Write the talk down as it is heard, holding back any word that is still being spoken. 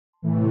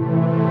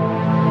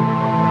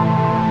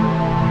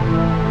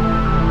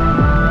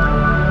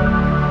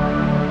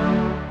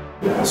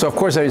So of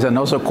course there is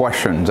another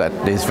question that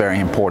is very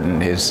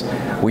important is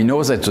we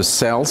know that the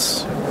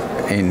cells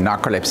in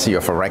narcolepsy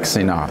of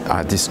orexin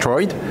are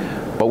destroyed,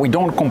 but we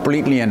don't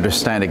completely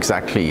understand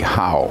exactly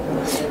how.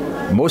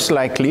 Most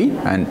likely,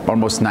 and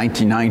almost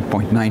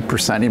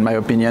 99.9% in my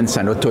opinion, it's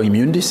an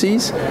autoimmune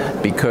disease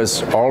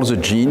because all the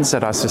genes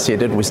that are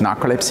associated with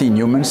narcolepsy in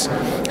humans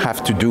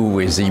have to do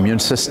with the immune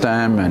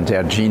system, and there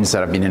are genes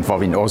that have been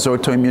involved in other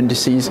autoimmune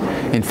disease.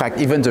 In fact,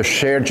 even the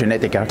shared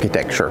genetic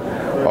architecture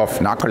of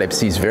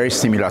narcolepsy is very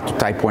similar to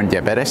type 1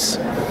 diabetes,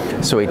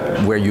 so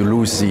where you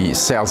lose the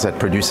cells that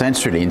produce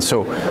insulin.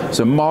 So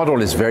the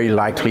model is very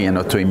likely an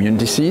autoimmune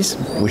disease,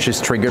 which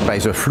is triggered by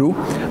the flu,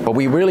 but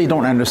we really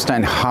don't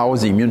understand how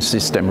the immune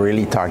system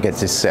really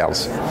targets these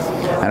cells.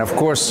 And of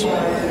course,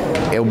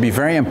 it will be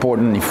very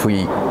important if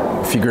we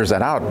figure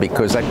that out,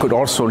 because that could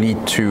also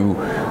lead to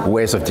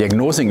ways of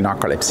diagnosing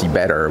narcolepsy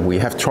better. We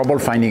have trouble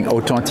finding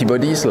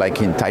autoantibodies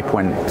like in type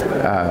 1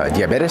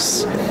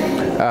 diabetes.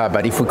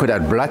 But if we could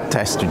have blood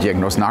tests to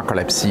diagnose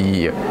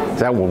narcolepsy,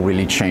 that will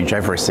really change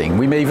everything.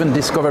 We may even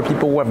discover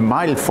people who have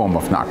mild form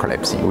of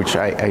narcolepsy, which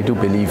I do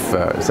believe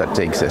that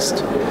they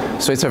exist.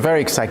 So it's a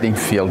very exciting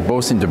field,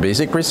 both in the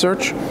basic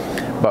research,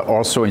 but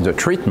also in the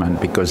treatment,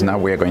 because now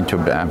we are going to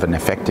have an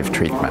effective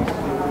treatment.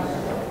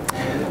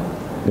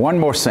 One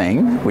more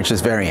thing, which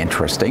is very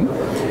interesting,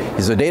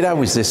 is the data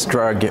with this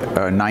drug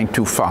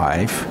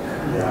 925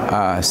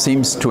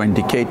 seems to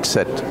indicate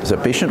that the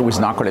patient with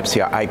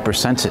narcolepsy are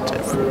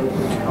hypersensitive,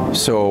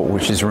 so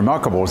which is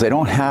remarkable. They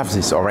don't have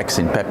this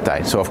orexin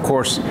peptide, so of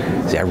course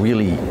they are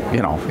really,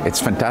 it's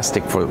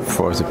fantastic for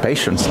the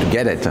patients to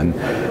get it, and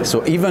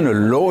so even a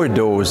lower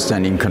dose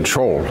than in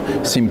control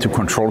seem to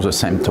control the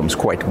symptoms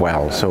quite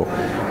well. So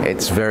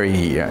it's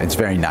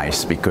very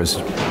nice, because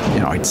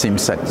it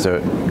seems that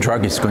the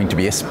drug is going to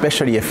be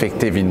especially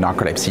effective in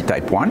narcolepsy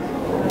type 1,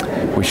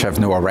 which have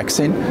no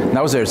orexin.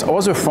 Now there's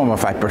other form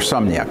of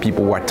hypersomnia,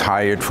 people who are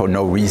tired for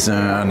no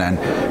reason, and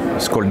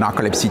it's called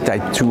narcolepsy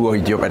type 2 or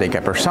idiopathic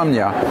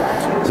hypersomnia.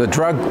 The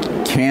drug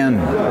can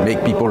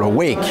make people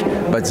awake,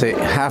 but they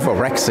have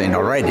orexin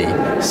already,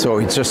 so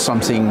it's just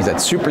something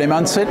that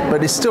supplements it,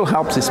 but it still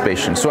helps this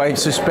patient. So I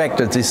suspect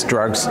that these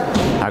drugs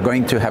are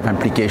going to have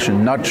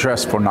implication not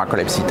just for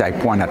narcolepsy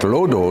type 1 at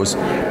low dose,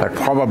 but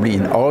probably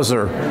in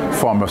other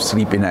form of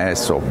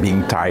sleepiness or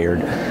being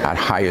tired at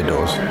higher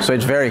dose. So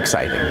it's very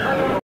exciting.